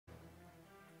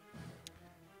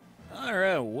All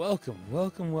right, welcome,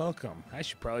 welcome, welcome. I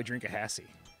should probably drink a Hassie.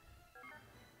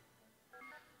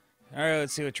 All right,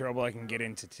 let's see what trouble I can get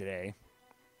into today.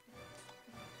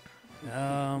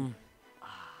 So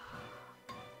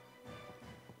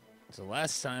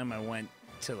last time I went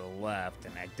to the left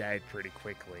and I died pretty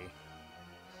quickly.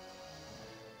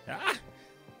 Ah!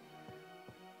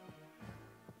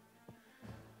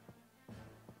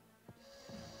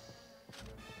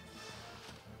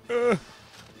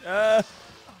 Ah!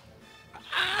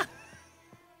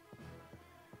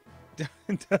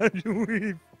 Dodge and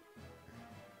weave.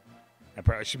 I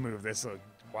probably should move this.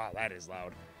 Wow, that is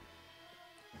loud.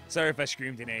 Sorry if I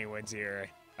screamed in anyone's ear.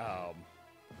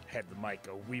 Had the mic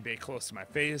a wee bit close to my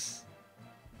face.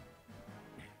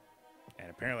 And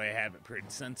apparently I have it pretty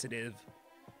sensitive.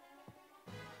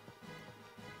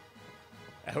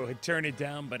 I would turn it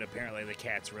down, but apparently the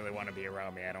cats really want to be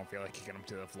around me. I don't feel like kicking them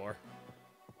to the floor.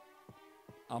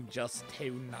 I'm just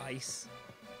too nice.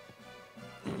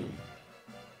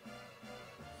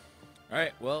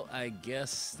 Alright, well, I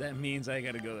guess that means I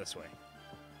gotta go this way.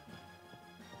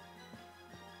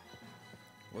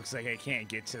 Looks like I can't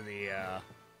get to the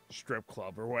strip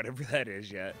club or whatever that is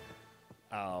yet.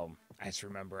 I just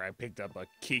remember I picked up a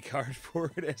key card for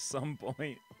it at some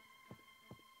point.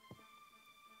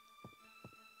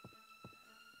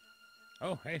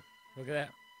 Oh, hey, look at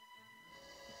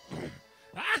that.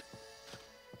 Ah!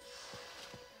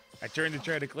 I turned to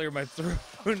try to clear my throat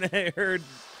and I heard,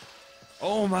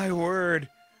 oh my word.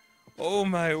 Oh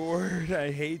my word,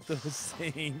 I hate those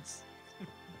things.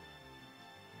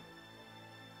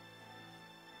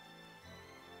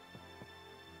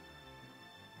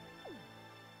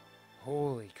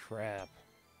 Holy crap.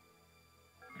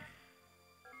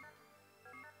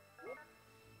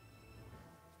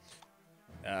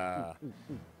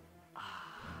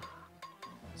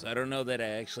 So I don't know that I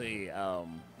actually, I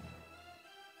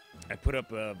put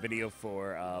up a video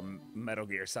for Metal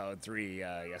Gear Solid 3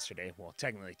 yesterday. Well,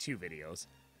 technically 2 videos.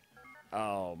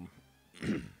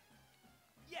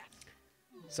 Yes.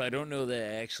 So I don't know that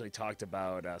I actually talked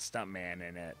about Stuntman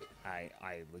in it.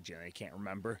 I legitimately can't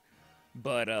remember.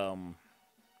 But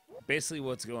basically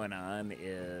what's going on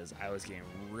is I was getting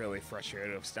really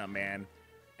frustrated with Stuntman.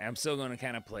 And I'm still going to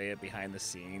kind of play it behind the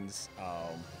scenes.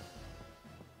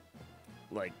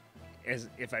 Like, as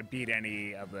if I beat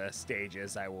any of the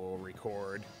stages, I will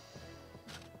record.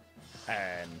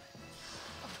 And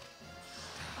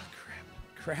oh,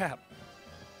 crap.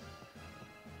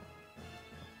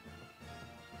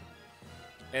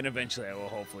 And eventually I will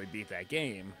hopefully beat that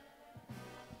game.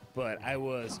 But I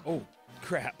was, oh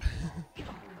crap.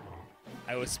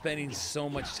 I was spending so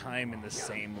much time in the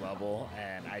same level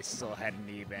and I still hadn't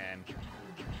even,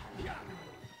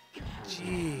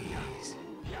 jeez.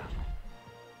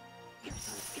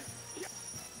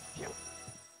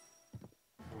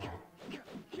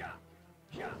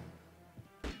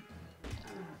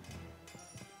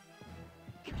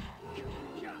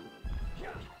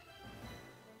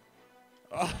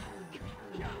 Oh.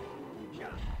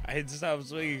 I had to stop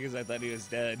swinging because I thought he was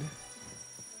dead.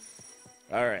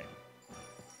 Alright.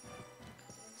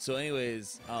 So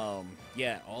anyways,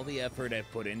 yeah, all the effort I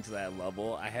put into that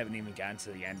level, I haven't even gotten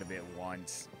to the end of it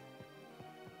once.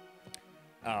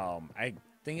 I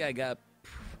think I got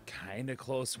kind of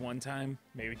close one time,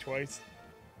 maybe twice.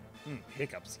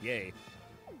 Hiccups, yay.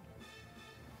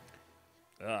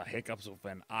 Hiccups with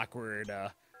an awkward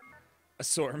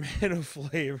assortment of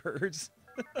flavors.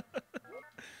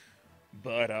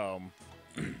 But I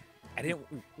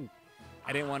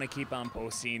didn't want to keep on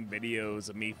posting videos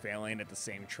of me failing at the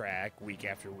same track week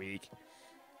after week.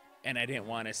 And I didn't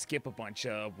want to skip a bunch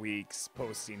of weeks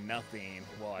posting nothing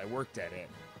while I worked at it.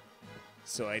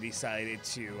 So I decided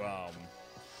to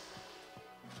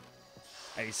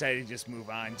just move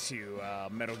on to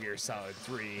Metal Gear Solid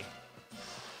 3.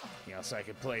 You know, so I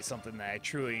could play something that I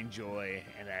truly enjoy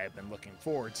and that I've been looking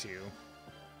forward to.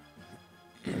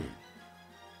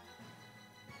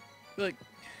 Like,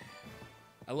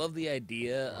 I love the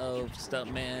idea of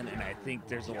Stuntman, and I think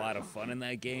there's a lot of fun in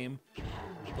that game.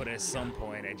 But at some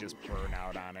point, I just burn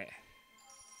out on it.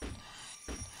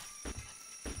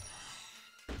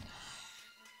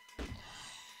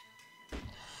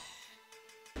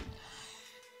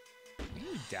 Will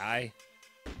you die?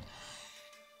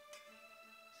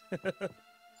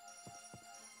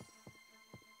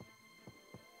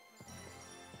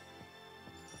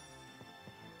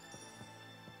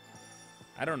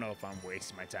 I don't know if I'm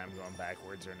wasting my time going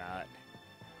backwards or not.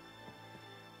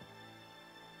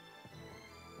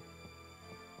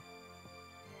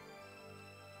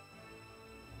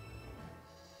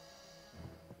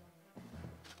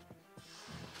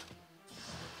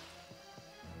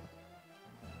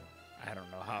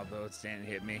 don't know how those didn't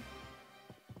hit me.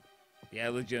 Yeah, I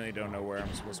legitimately don't know where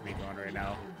I'm supposed to be going right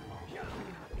now.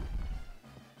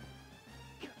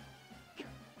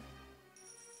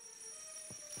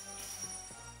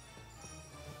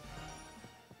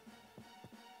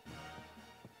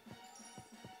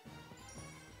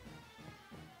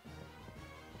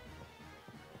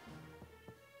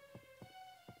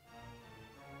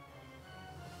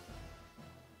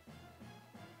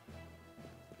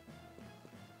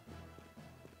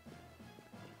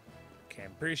 Okay,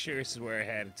 I'm pretty sure this is where I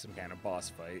had some kind of boss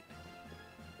fight.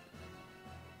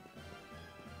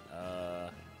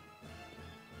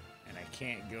 And I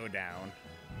can't go down.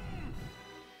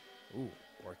 Ooh,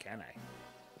 or can I?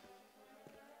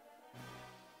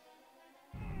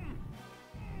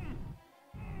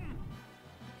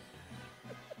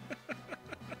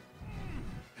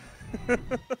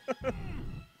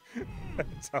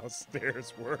 That's how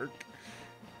stairs work.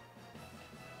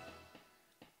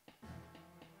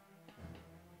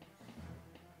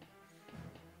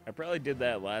 I probably did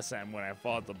that last time when I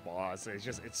fought the boss.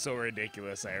 It's so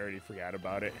ridiculous I already forgot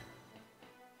about it.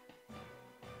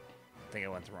 I think I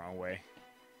went the wrong way.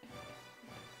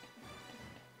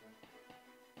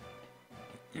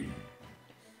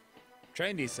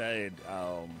 Trying to decide,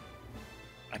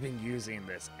 I've been using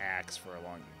this axe for a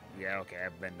long... Yeah, okay,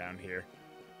 I've been down here.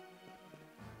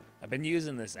 I've been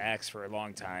using this axe for a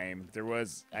long time.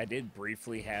 I did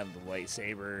briefly have the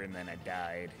lightsaber, and then I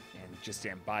died, and just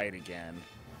didn't buy it again.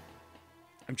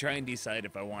 I'm trying to decide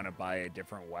if I want to buy a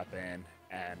different weapon,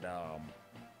 and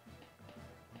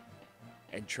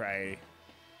try...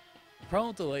 The problem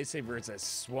with the lightsaber is I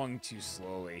swung too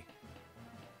slowly.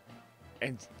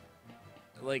 And,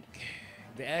 like,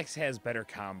 the axe has better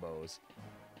combos.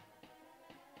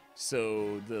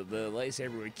 So the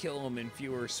lightsaber would kill him in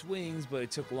fewer swings, but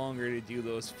it took longer to do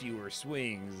those fewer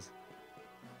swings.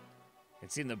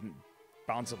 It seemed to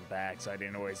bounce him back, so I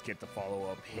didn't always get the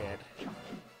follow-up hit.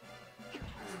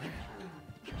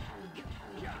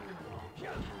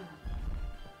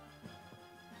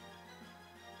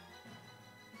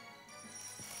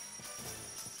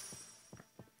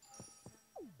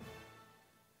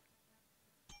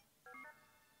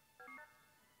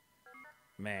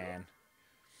 Man.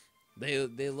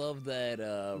 They love that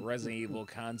Resident Evil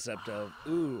concept of,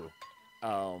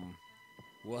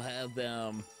 we'll have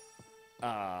them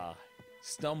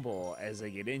stumble as they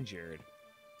get injured.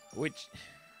 Which,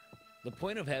 the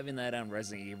point of having that on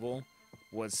Resident Evil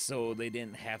was so they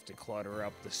didn't have to clutter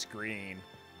up the screen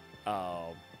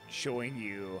showing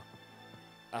you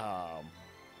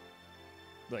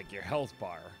like your health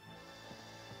bar.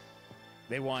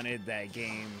 They wanted that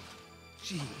game,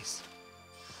 jeez.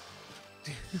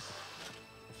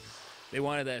 They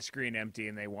wanted that screen empty,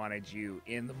 and they wanted you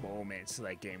in the moment, so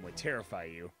that game would terrify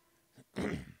you.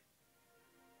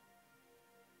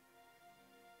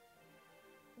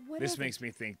 This makes me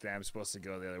think that I'm supposed to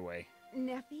go the other way.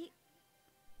 Neffy?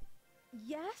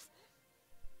 Yes?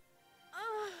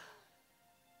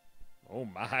 Oh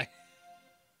my.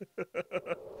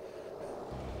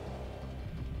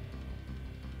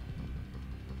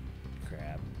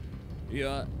 Crap.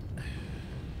 Yeah.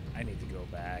 I need to go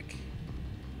back.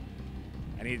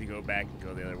 I need to go back and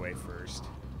go the other way first.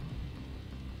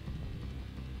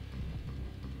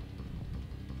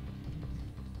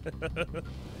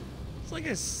 It's like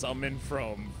a summon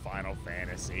from Final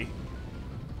Fantasy.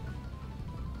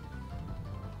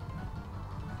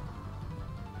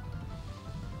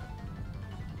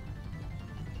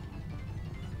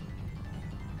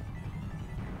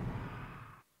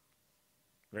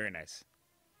 Very nice.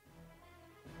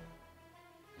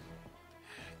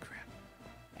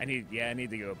 I need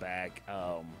to go back.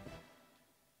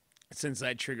 Since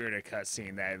that triggered a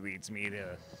cutscene, that leads me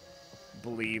to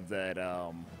believe that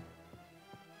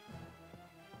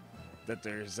that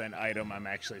there's an item I'm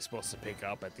actually supposed to pick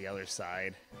up at the other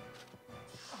side.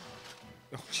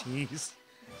 Oh, jeez.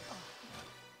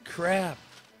 Crap.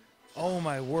 Oh,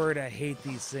 my word, I hate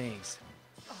these things.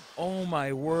 Oh,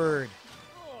 my word.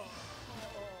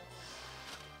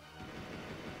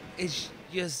 It's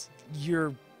just,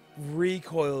 your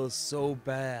recoil is so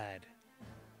bad.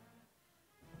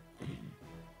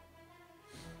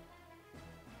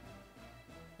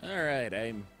 Alright,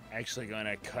 I'm actually going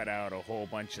to cut out a whole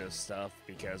bunch of stuff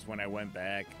because when I went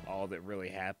back, all that really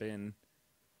happened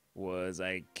was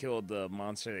I killed the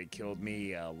monster that killed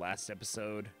me last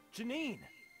episode. Janine!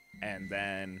 And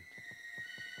then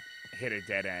hit a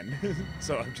dead end.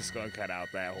 So I'm just going to cut out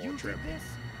that whole trip. Did this?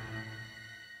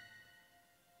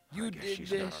 You I guess did she's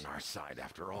this? not on our side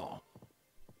after all.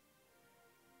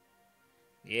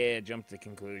 Yeah, jump to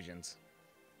conclusions.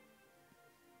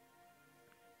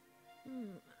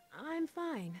 I'm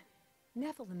fine.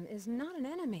 Nephilim is not an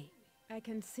enemy. I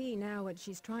can see now what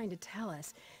she's trying to tell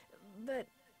us. But,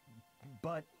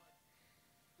 But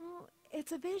well,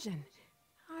 it's a vision.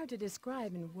 Hard to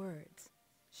describe in words.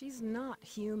 She's not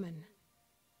human.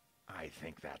 I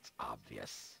think that's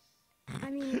obvious.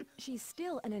 I mean, she's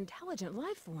still an intelligent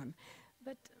life form.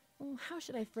 But, well, how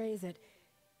should I phrase it?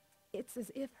 It's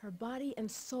as if her body and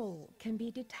soul can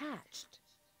be detached.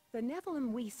 The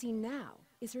Nephilim we see now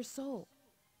is her soul.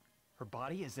 her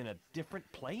body is in a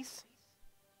different place?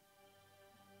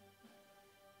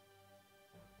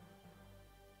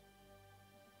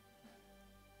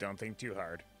 Don't think too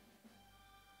hard.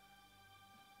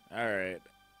 Alright.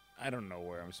 I don't know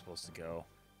where I'm supposed to go.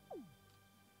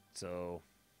 So...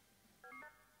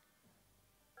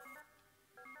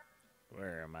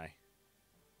 where am I?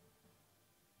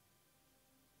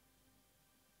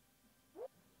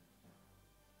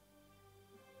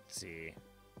 Let's see.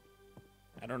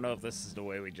 I don't know if this is the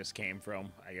way we just came from.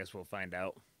 I guess we'll find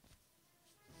out.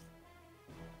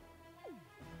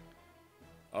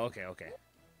 Okay, okay.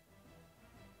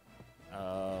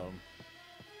 Can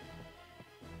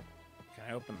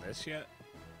I open this yet?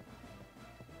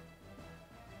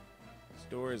 This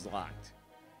door is locked.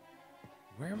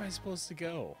 Where am I supposed to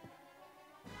go?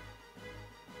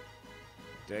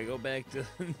 Do I go back to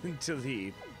to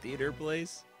the theater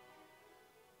place?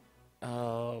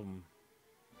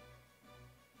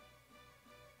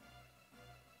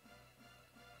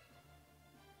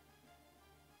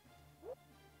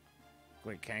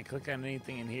 Wait, can I click on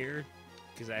anything in here?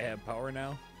 Because I have power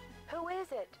now? Who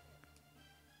is it?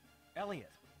 Elliot,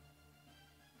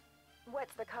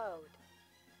 What's the code?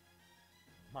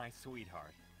 my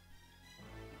sweetheart.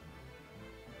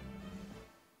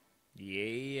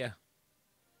 Yeah.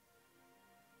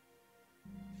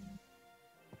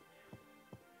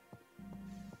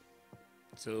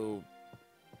 So,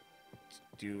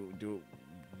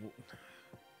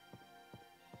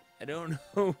 I don't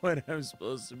know what I'm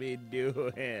supposed to be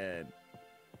doing.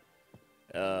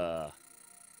 Oh.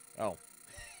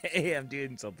 Hey, I'm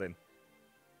doing something.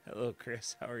 Hello,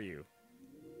 Chris. How are you?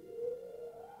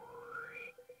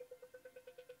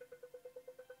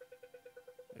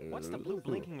 What's the blue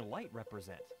blinking light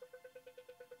represent?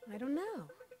 I don't know.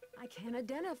 I can't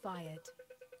identify it.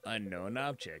 Unknown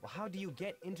object. Well, how do you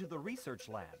get into the research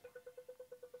lab?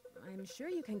 I'm sure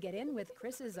you can get in with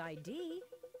Chris's ID.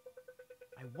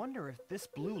 I wonder if this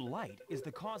blue light is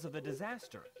the cause of the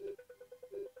disaster.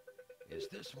 Is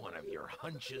this one of your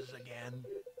hunches again?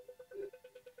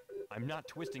 I'm not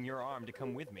twisting your arm to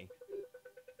come with me.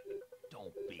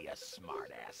 Don't be a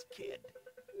smartass, kid.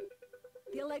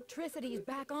 The electricity's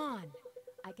back on.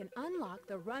 I can unlock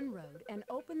the run road and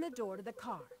open the door to the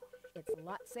car. It's a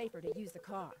lot safer to use the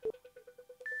car.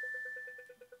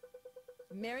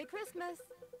 Merry Christmas!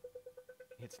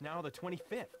 It's now the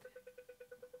 25th.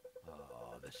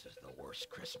 Oh, this is the worst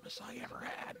Christmas I ever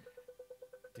had.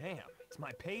 Damn, it's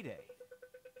my payday.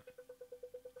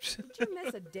 Did you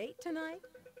miss a date tonight?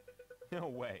 No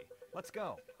way. Let's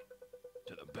go.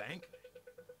 To the bank?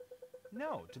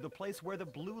 No, to the place where the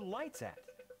blue light's at.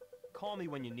 Call me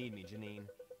when you need me, Janine.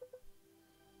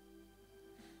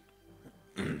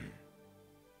 I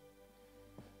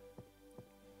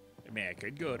mean, I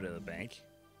could go to the bank.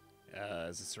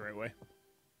 Is this the right way?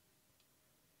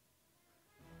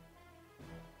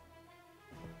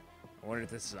 I wonder if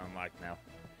this is unlocked now.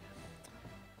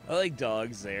 I like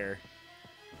dogs there.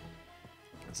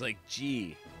 It's like,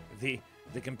 gee, the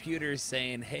computer's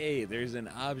saying, hey, there's an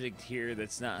object here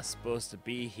that's not supposed to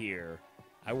be here.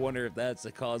 I wonder if that's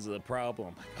the cause of the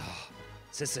problem. Like, oh,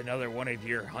 is this another one of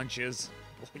your hunches?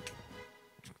 Like,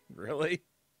 really?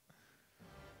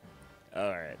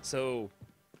 Alright, so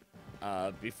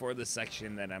before the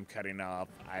section that I'm cutting off,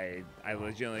 I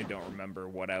legitimately don't remember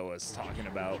what I was talking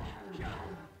about.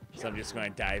 So I'm just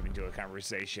going to dive into a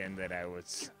conversation that I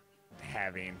was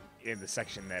having in the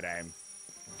section that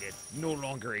it no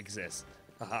longer exists.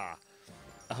 Haha.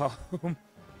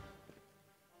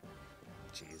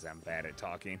 Jeez, I'm bad at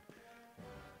talking.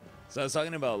 So I was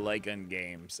talking about light gun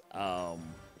games.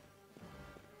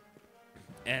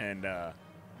 And oh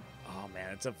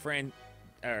man, it's a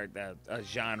a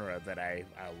genre that I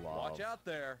love. Watch out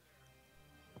there.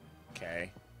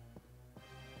 Okay.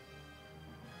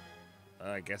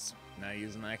 I guess not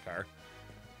using that car.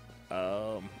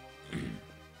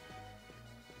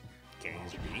 Can't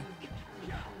use B.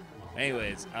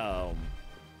 Anyways,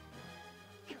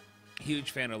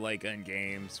 huge fan of light gun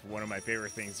games. One of my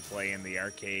favorite things to play in the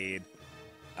arcade.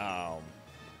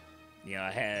 You know,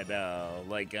 I had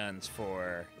light guns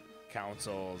for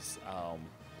consoles.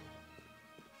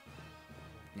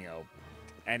 You know,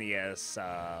 NES,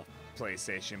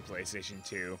 PlayStation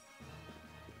 2.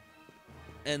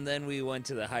 And then we went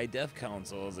to the high def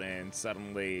consoles, and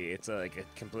suddenly it's like a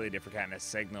completely different kind of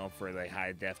signal for the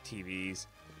high def TVs,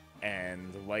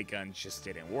 and the light guns just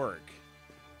didn't work.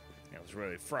 It was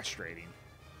really frustrating.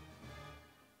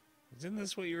 Isn't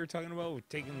this what you were talking about with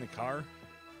taking the car?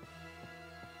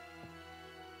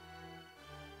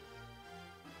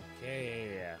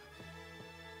 Okay,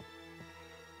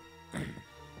 yeah.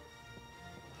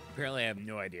 Apparently I have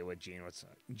no idea what Janine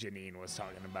was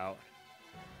talking about.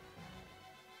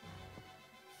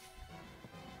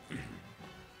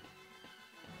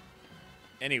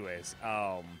 Anyways,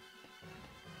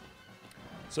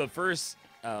 so at first,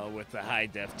 with the high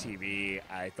def TV,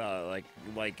 I thought like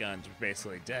light guns were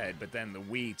basically dead, but then the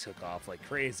Wii took off like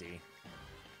crazy,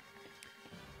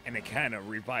 and it kind of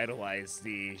revitalized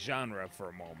the genre for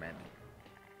a moment.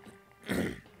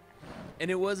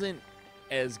 And it wasn't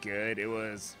as good. It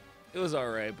was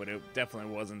alright, but it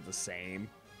definitely wasn't the same.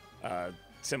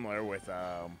 Similar with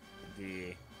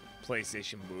the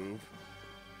PlayStation Move.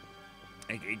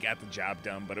 It got the job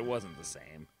done, but it wasn't the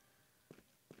same.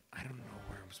 I don't know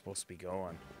where I'm supposed to be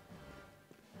going.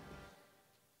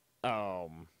 Did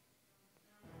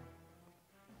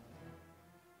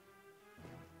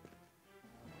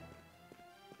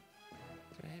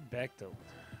I head back to...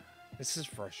 This is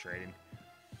frustrating.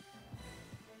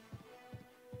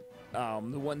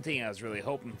 The one thing I was really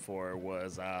hoping for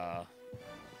was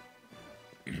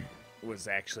was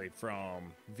actually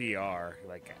from VR.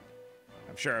 Like,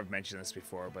 I'm sure I've mentioned this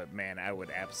before, but man, I would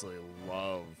absolutely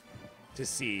love to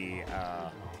see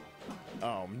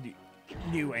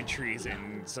new entries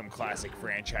in some classic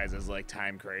franchises like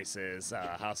Time Crisis,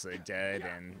 House of the Dead,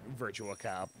 and Virtua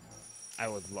Cop. I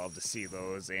would love to see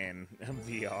those in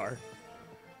VR.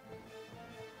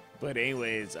 But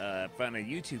anyways, I found a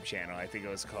YouTube channel. I think it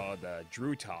was called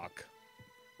Drew Talk.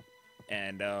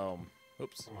 And,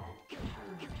 oops.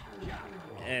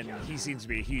 And he seems to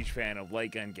be a huge fan of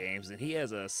light gun games. And he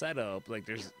has a setup, like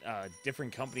there's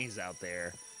different companies out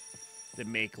there that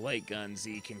make light guns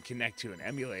that you can connect to an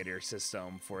emulator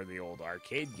system for the old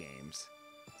arcade games.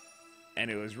 And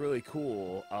it was really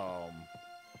cool,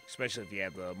 especially if you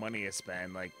have the money to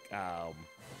spend, like,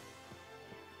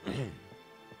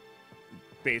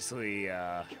 basically,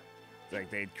 like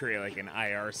they'd create like an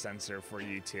IR sensor for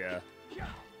you to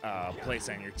place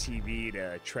on your TV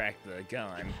to track the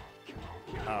gun.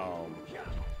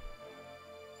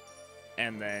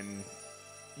 And then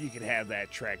you could have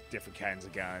that track different kinds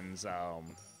of guns.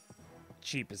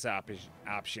 Cheapest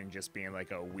option just being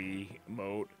like a Wii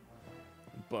mode.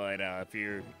 But if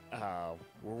you were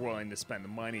willing to spend the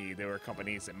money, there were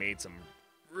companies that made some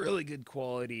really good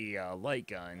quality light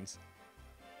guns.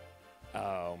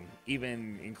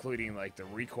 Even including like the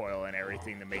recoil and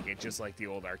everything to make it just like the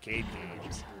old arcade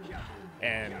games.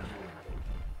 And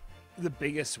the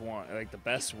biggest one, like the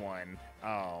best one,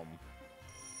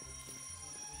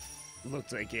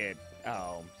 looked like it,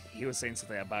 he was saying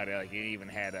something about it, like it even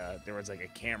had there was like a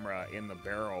camera in the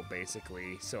barrel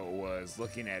basically, so it was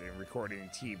looking at it and recording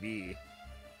TV,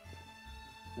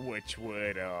 which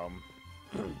would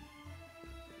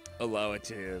allow it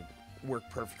to work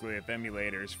perfectly with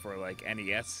emulators for like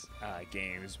NES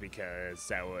games, because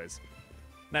that was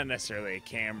not necessarily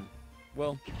a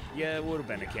well, yeah, it would have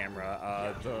been a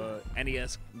camera. The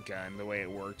NES gun, the way it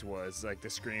worked was like the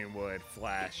screen would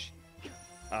flash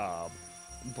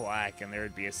black, and there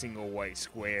would be a single white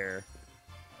square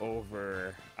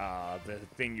over the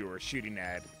thing you were shooting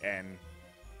at, and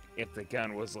if the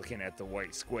gun was looking at the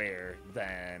white square,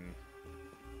 then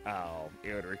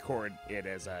it would record it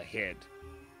as a hit.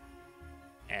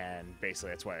 And basically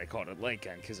that's why they called it light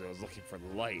gun, because it was looking for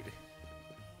the light.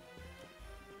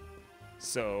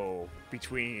 So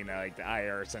between like the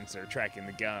IR sensor tracking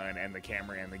the gun and the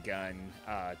camera and the gun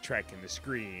tracking the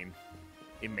screen,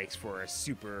 it makes for a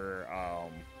super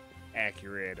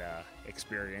accurate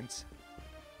experience.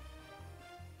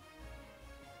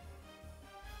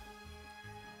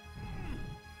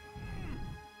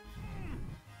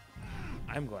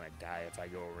 I'm gonna die if I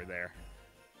go over there.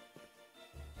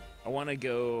 I want to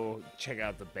go check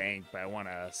out the bank, but I want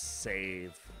to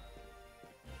save.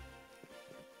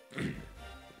 I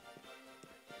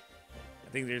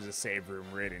think there's a save room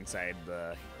right inside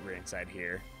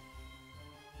here.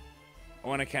 I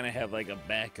want to kind of have like a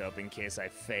backup in case I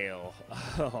fail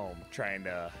trying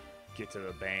to get to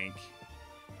the bank.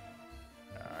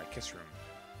 Kiss room.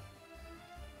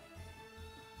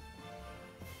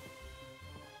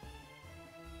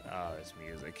 Oh, this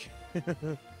music.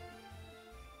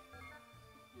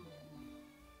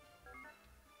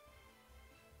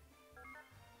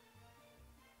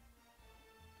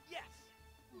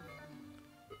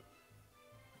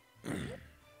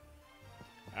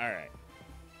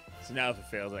 So now if it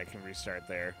fails, I can restart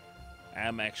there.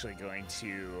 I'm actually going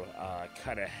to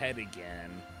cut ahead again.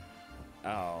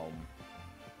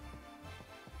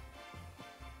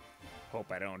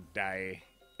 Hope I don't die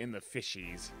in the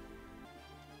fishies.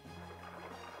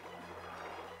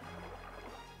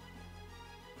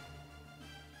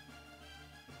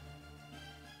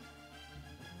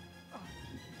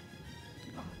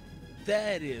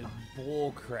 That is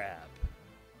bullcrap.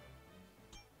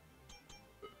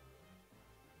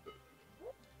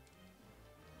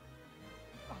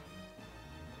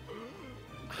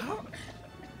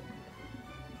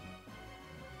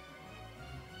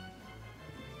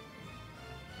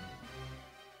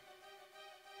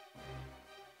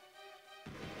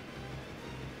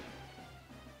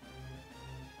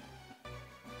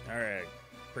 Alright,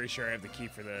 pretty sure I have the key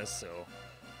for this, so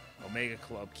Omega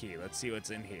Club key. Let's see what's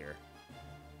in here.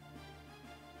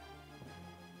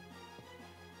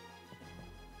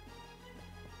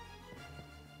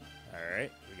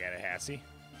 Alright, we got a Hassie.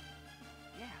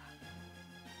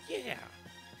 Yeah.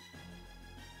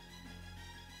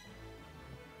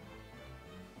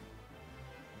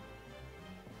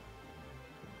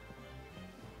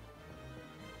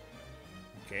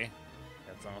 Okay,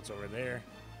 that's all that's over there.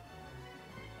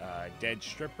 Dead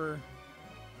stripper.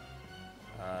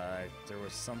 There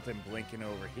was something blinking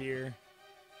over here.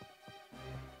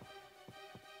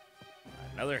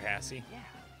 Another Hassie.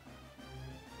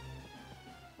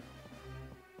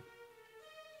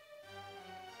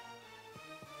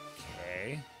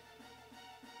 Okay.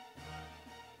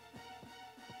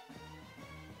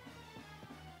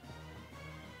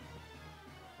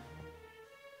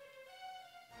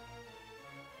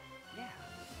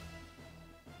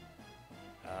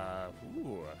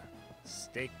 Ooh,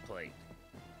 steak plate.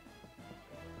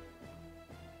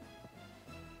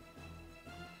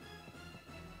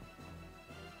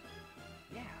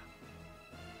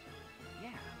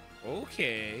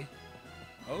 Okay.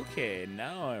 Okay,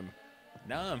 now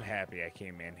I'm happy I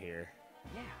came in here.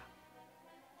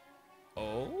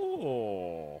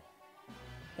 Oh.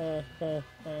 Ho, ho,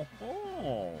 ho,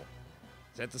 ho.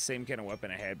 Is that the same kind of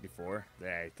weapon I had before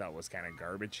that I thought was kind of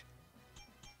garbage?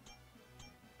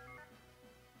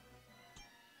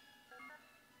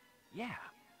 Yeah.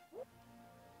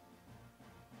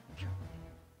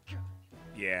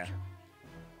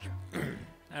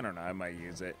 I don't know, I might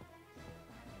use it.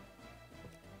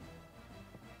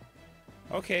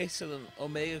 Okay, so the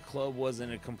Omega Club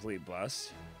wasn't a complete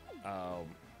bust. I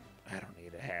don't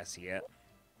need a Hassie yet.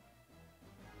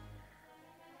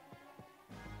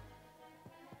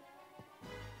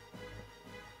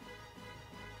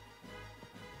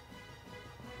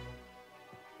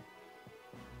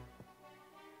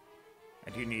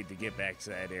 I do need to get back to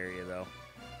that area, though.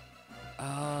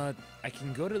 I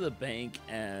can go to the bank,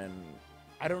 and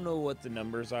I don't know what the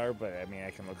numbers are, but I mean,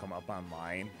 I can look them up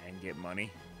online and get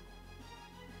money.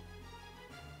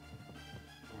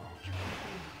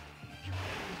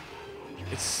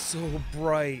 It's so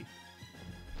bright.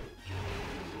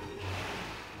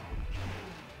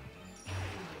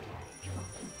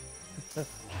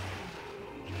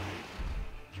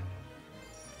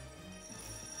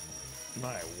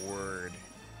 My word.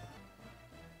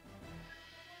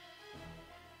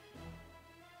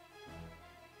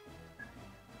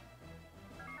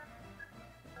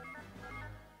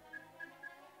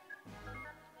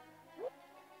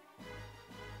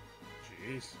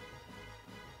 Jeez.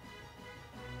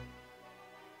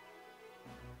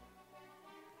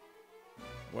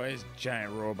 Why does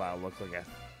giant robot look like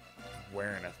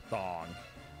wearing a thong?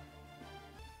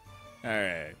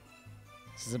 Alright.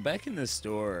 Since I'm back in the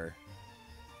store,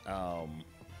 why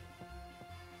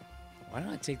don't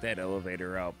I take that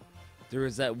elevator up? There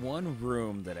was that one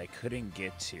room that I couldn't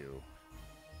get to.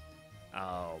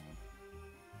 I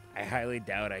highly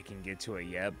doubt I can get to it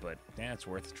yet, but yeah, it's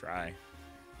worth a try.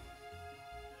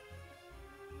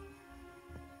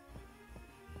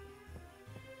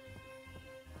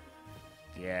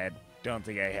 Yeah, I don't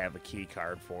think I have a key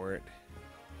card for it.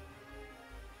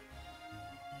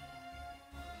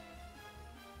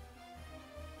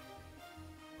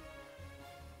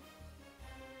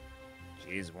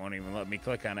 Jeez, won't even let me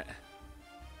click on it.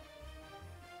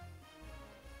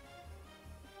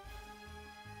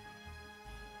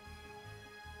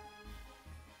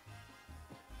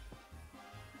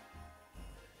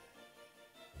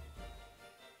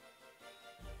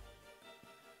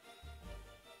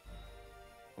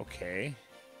 Okay.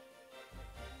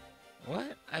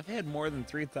 What? I've had more than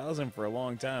 3,000 for a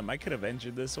long time. I could have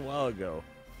entered this a while ago.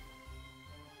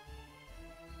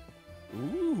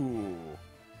 Ooh.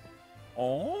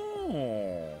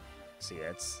 Oh. See,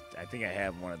 I think I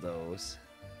have one of those.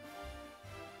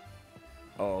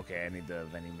 Oh, okay, I need the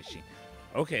vending machine.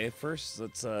 Okay, first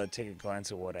let's take a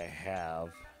glance at what I have.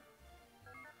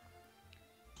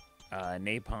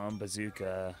 Napalm,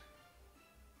 bazooka,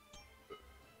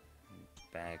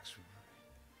 backs.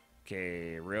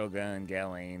 Okay, railgun,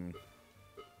 Gallane.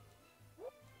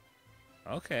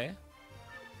 Okay.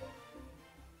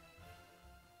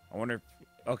 I wonder if...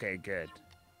 Okay, good.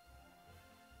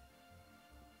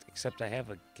 Except I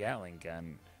have a Gatling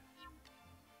gun.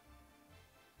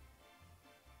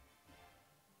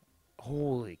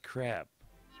 Holy crap.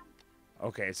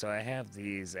 Okay, so I have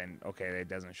these, and okay, it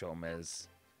doesn't show them as...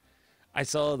 I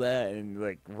saw that and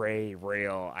like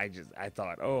rail. I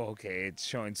thought, oh, okay, it's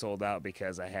showing sold out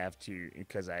because I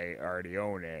already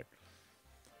own it.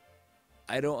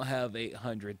 I don't have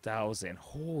 800,000.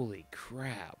 Holy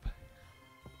crap.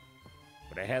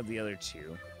 But I have the other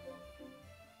two.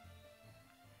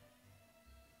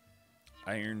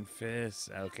 Iron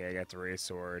Fist. Okay, I got the Ray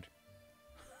Sword.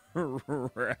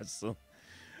 Wrestle.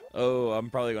 Oh, I'm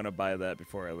probably going to buy that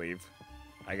before I leave.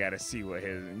 I got to see what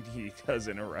he does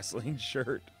in a wrestling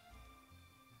shirt.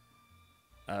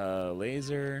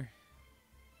 Laser.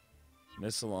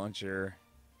 Missile launcher.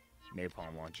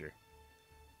 Napalm launcher.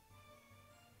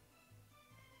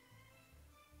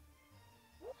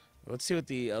 Let's see what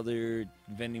the other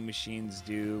vending machines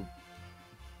do.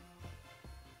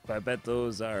 But I bet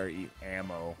those are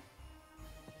ammo.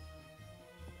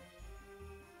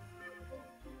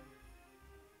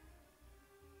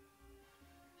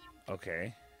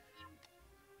 Okay.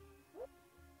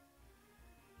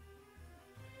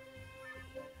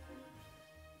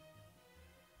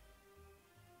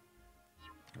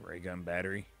 Ray gun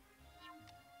battery.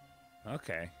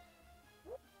 Okay.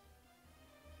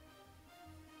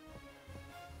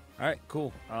 All right,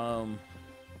 cool.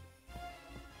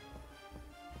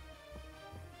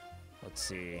 Let's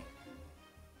see.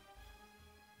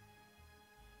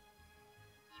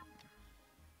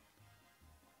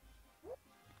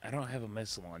 I don't have a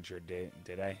missile launcher,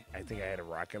 did I? I think I had a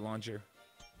rocket launcher.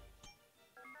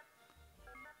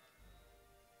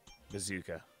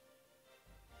 Bazooka.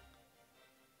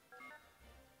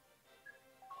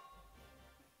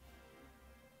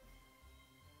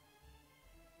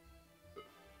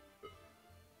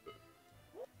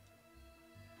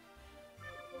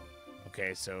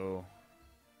 Okay, so...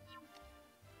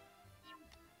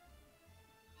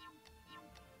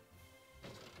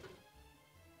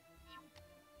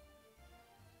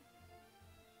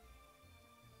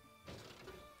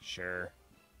 Sure.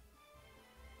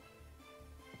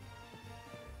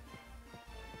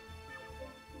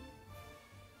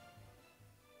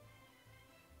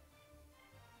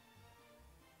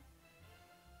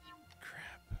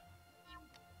 Crap.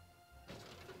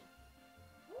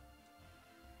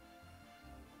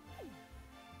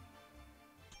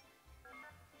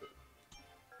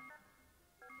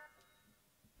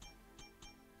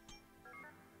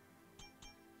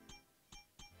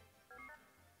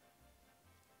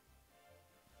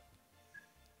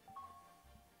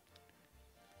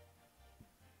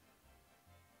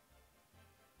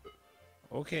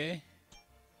 Okay.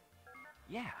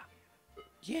 Yeah.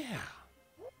 Yeah.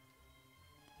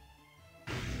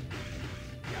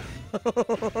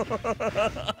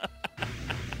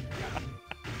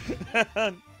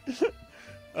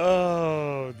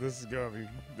 Oh, this is gonna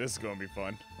be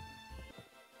fun.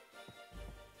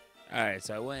 All right,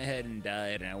 so I went ahead and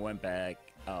died, and I went back.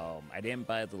 I didn't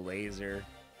buy the laser.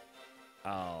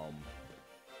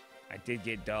 I did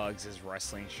get Dogs'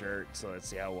 wrestling shirt, so let's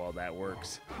see how well that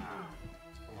works.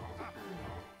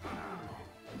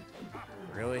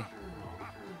 Really?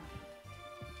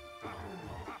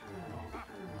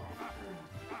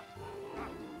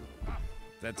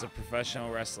 That's a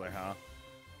professional wrestler, huh?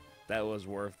 That was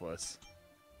worthless.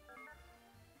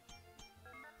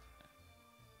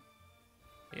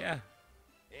 Yeah.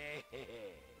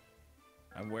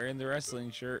 I'm wearing the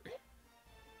wrestling shirt.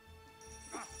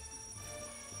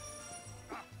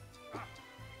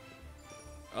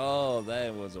 Oh,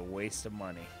 that was a waste of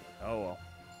money. Oh well.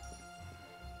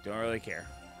 Don't really care.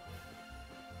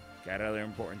 Got other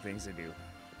important things to do.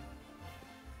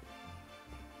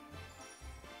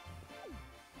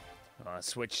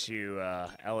 Switch to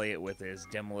Elliot with his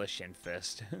demolition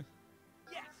fist.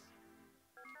 Yes.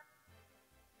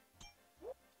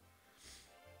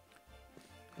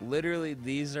 Literally,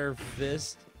 these are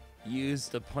fists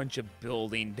used to punch a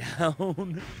building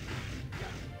down.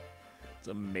 It's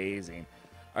amazing.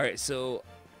 All right, so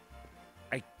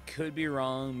I could be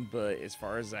wrong, but as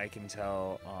far as I can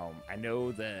tell, I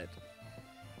know that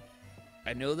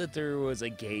there was a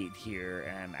gate here,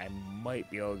 and I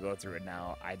might be able to go through it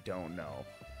now. I don't know.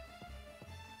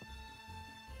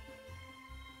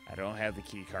 I don't have the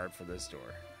key card for this door.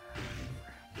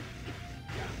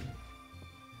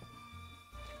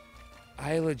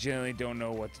 I legitimately don't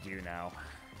know what to do now.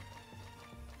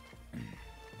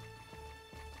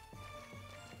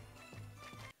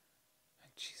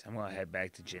 Jeez, I'm gonna head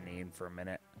back to Janine for a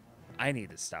minute. I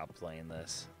need to stop playing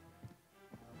this.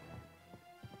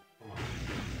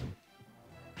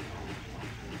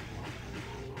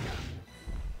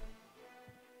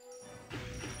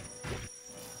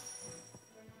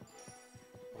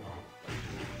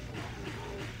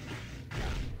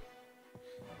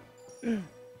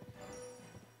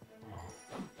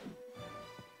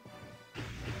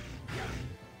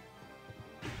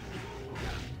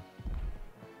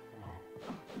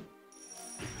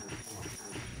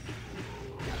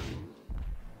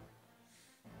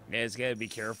 Yeah, it's gotta be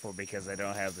careful because I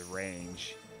don't have the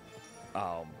range.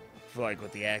 For like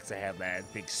with the axe, I have that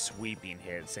big sweeping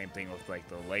hit. Same thing with like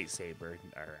the lightsaber,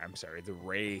 or I'm sorry, the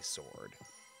ray sword.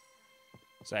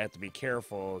 So I have to be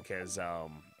careful because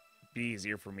it'd be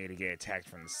easier for me to get attacked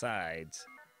from the sides.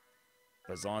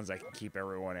 But as long as I can keep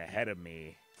everyone ahead of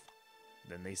me,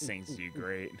 then these things do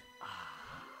great.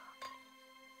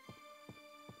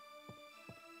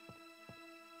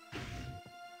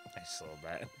 I slowed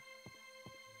that.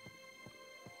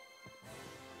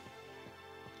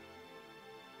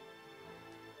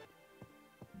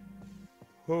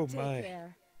 Oh my. Take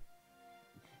care.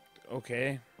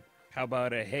 Okay. How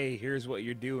about a hey, here's what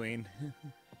you're doing?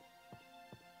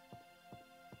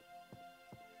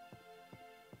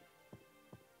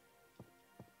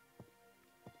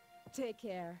 Take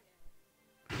care.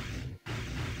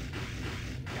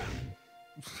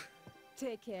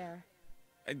 Take care.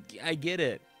 I get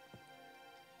it.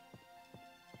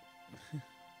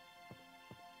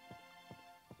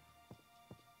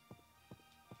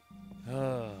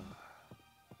 Oh.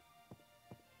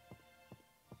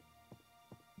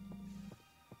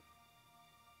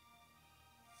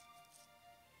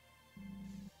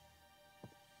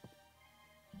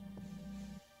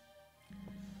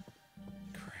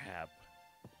 Crap.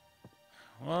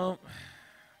 Well,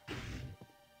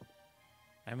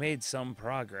 I made some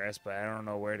progress, but I don't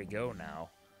know where to go now.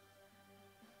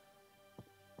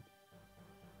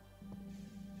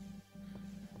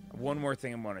 One more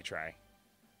thing I'm going to try.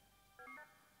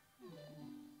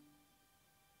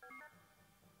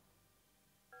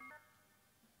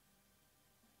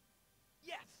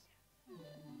 Yes!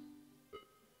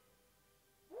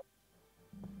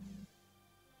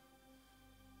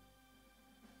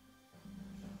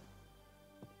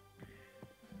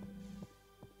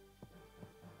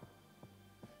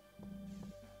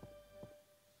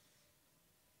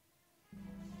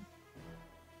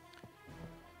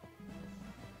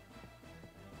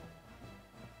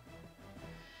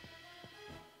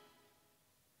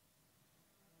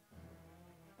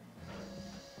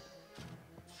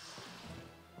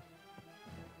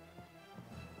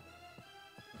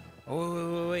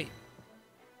 Oh, wait.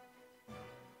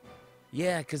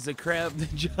 Yeah, because the crab, the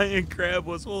giant crab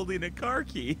was holding a car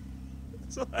key.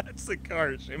 So that's the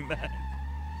car she meant.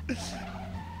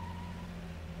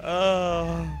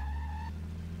 Oh.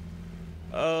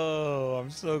 Oh, I'm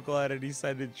so glad I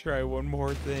decided to try one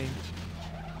more thing.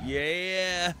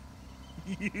 Yeah.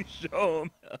 You show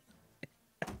him.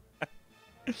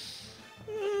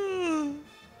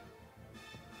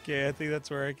 Okay, I think that's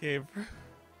where I came from.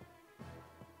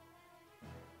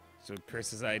 So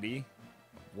Chris's ID?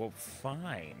 Well,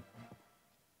 fine.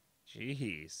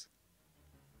 Jeez.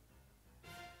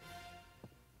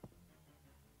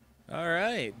 All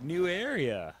right, new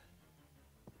area.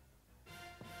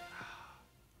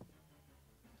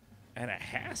 And a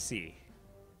Hassie.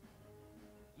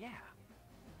 Yeah.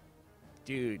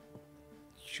 Dude,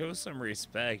 show some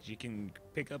respect. You can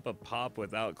pick up a pop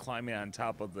without climbing on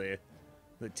top of the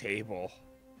table.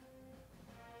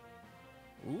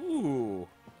 Ooh,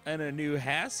 and a new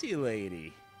Hassie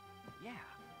lady. Yeah.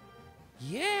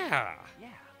 Yeah. Yeah.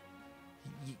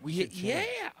 We should change.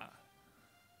 Yeah.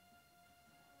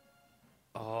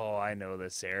 Oh, I know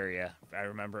this area. I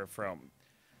remember it from...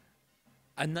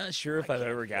 I'm not sure if I I've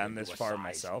can't ever fit gotten into this a far size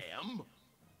myself. M.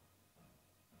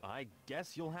 I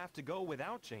guess you'll have to go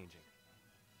without changing.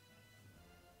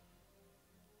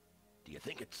 Do you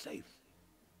think it's safe?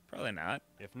 Probably not.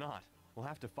 If not, we'll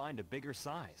have to find a bigger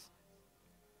size.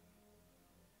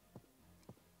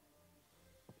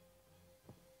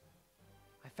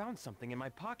 I found something in my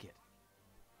pocket.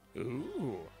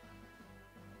 Ooh.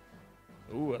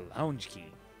 Ooh, a lounge key.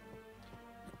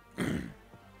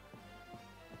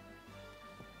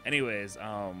 Anyways,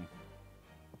 I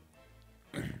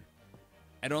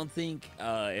don't think,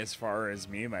 as far as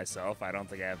me, myself, I don't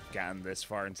think I've gotten this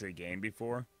far into the game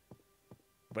before.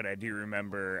 but I do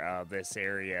remember this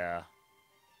area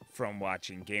from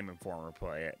watching Game Informer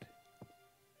play it.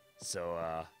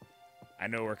 So I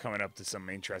know we're coming up to some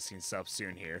interesting stuff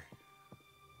soon here.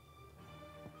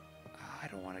 I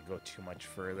don't want to go too much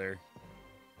further.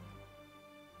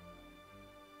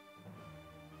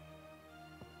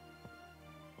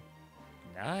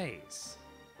 Nice.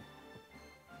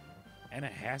 And a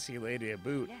Hassie lady a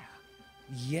boot.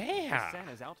 Yeah.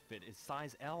 Santa's outfit is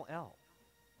size LL.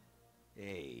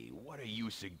 Hey, what are you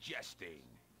suggesting?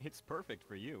 It's perfect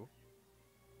for you.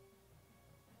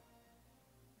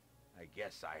 I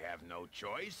guess I have no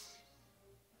choice.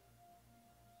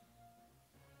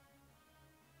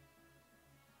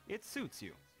 It suits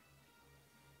you.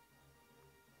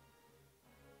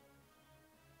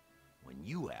 When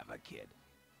you have a kid,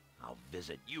 I'll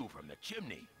visit you from the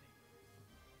chimney.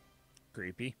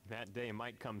 Creepy. That day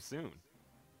might come soon.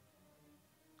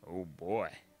 Oh boy.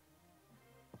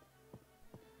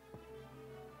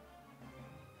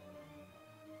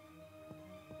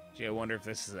 Gee, I wonder if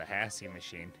this is a Hassie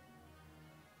machine.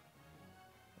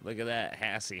 Look at that,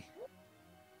 Hassie.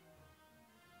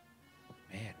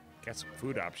 Man, got some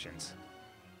food options.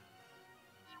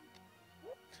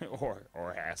 or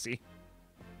Hassie.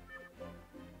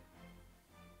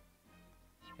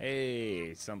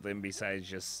 Hey, something besides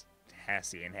just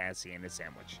Hassie and a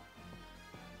sandwich.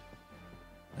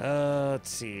 Let's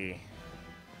see.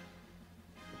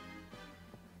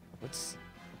 Let's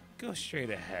go straight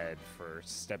ahead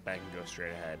first. Step back and go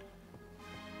straight ahead.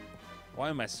 Why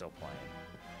am I still playing?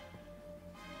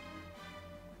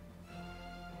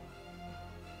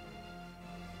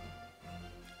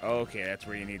 Okay, that's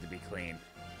where you need to be clean.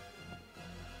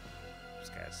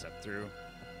 Just gotta step through.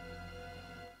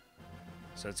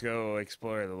 So let's go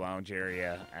explore the lounge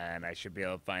area, and I should be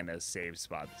able to find a save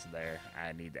spot there.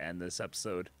 I need to end this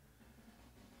episode.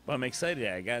 But I'm excited.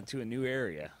 I got to a new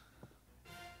area.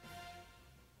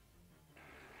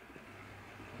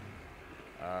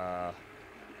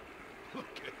 Look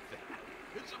at that.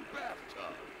 It's a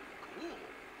bathtub. Cool.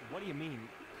 What do you mean,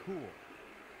 cool?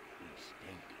 We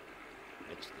stink.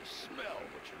 It's the smell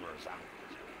which lures out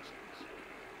these reasons.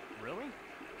 Really?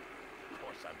 Of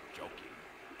course I'm joking,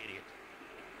 idiot.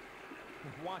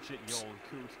 Watch it, you old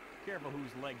coot. Careful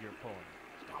whose leg you're pulling.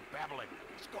 Stop babbling.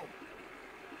 Let's go.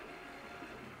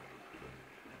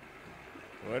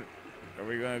 What? Are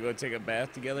we gonna go take a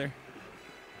bath together?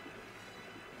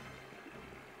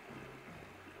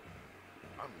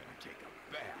 I'm gonna take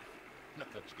a bath.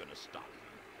 Nothing's gonna stop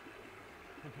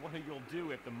me. What you'll do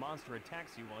if the monster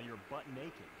attacks you while you're butt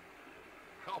naked?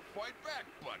 I'll fight back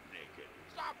butt naked.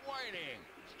 Stop whining.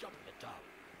 Let's jump in the tub.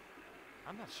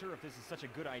 I'm not sure if this is such a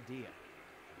good idea.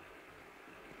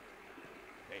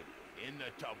 Hey, in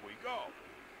the tub we go.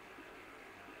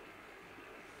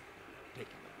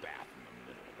 Taking a bath in the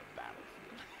middle of the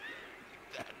battlefield.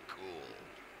 That cool.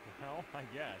 Well, I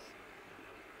guess.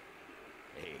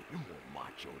 Hey, you're more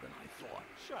macho than I thought.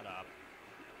 Shut up.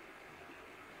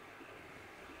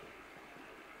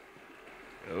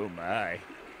 Oh my.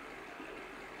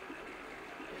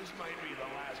 This might be the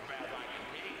last bath I can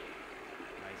take.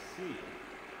 I see.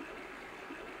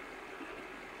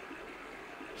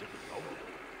 Should we go?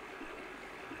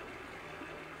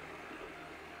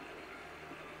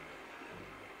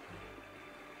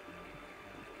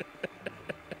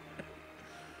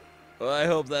 Well, I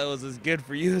hope that was as good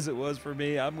for you as it was for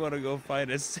me. I'm gonna go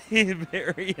find a safe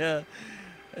area.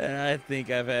 And I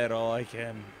think I've had all I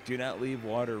can. Do not leave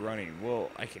water running. Well,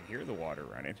 I can hear the water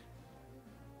running.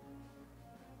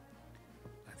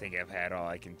 I think I've had all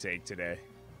I can take today.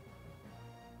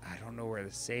 I don't know where to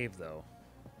save, though.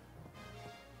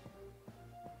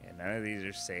 Yeah, none of these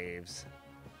are saves.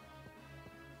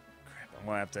 Crap, I'm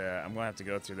gonna have to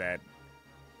go through that.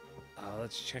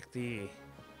 Let's check the...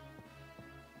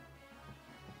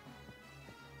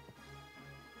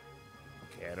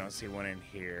 Okay, I don't see one in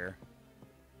here.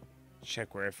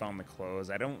 Check where I found the clothes.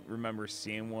 I don't remember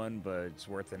seeing one, but it's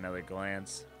worth another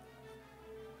glance.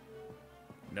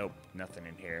 Nope, nothing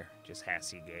in here. Just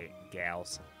Hassie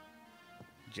gals.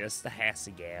 Just the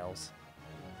Hassie gals.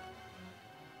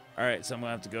 Alright, so I'm going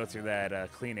to have to go through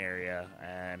that clean area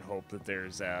and hope that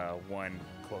there's one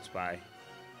close by.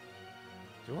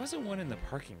 There wasn't one in the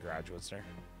parking garage, was there?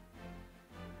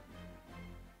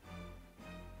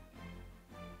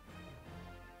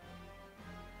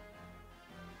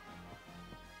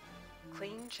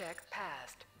 Clean check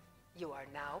passed. You are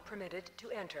now permitted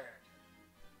to enter.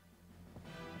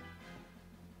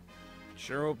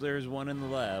 Sure hope there's one in the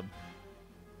lab.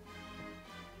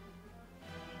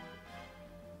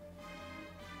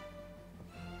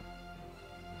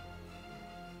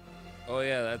 Oh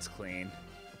yeah, that's clean.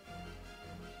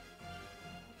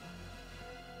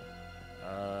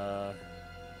 Oh,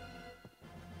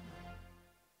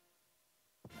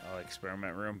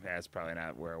 experiment room? That's probably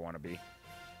not where I want to be.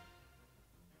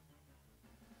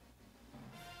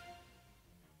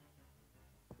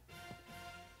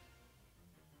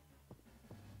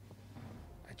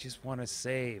 I just want to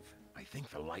save. I think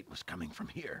the light was coming from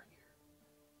here.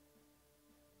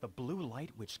 The blue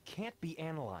light which can't be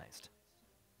analyzed.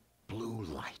 Blue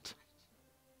light.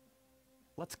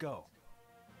 Let's go.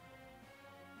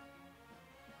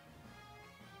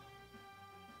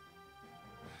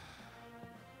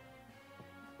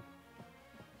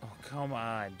 Oh, come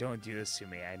on. Don't do this to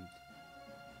me.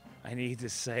 I need to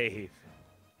save.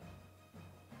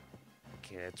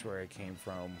 Okay, that's where I came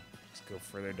from. Let's go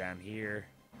further down here.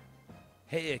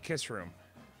 Hey, a kiss room.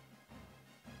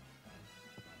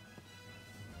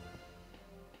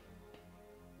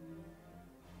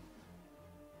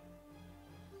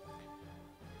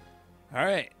 All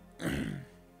right.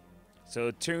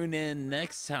 So tune in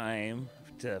next time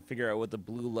to figure out what the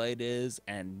blue light is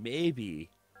and maybe,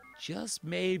 just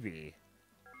maybe,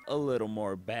 a little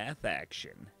more bath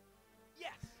action.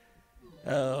 Yes!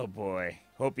 Oh boy.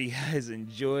 Hope you guys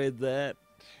enjoyed that.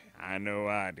 I know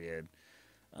I did.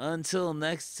 Until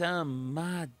next time,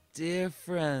 my dear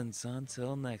friends.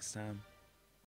 Until next time.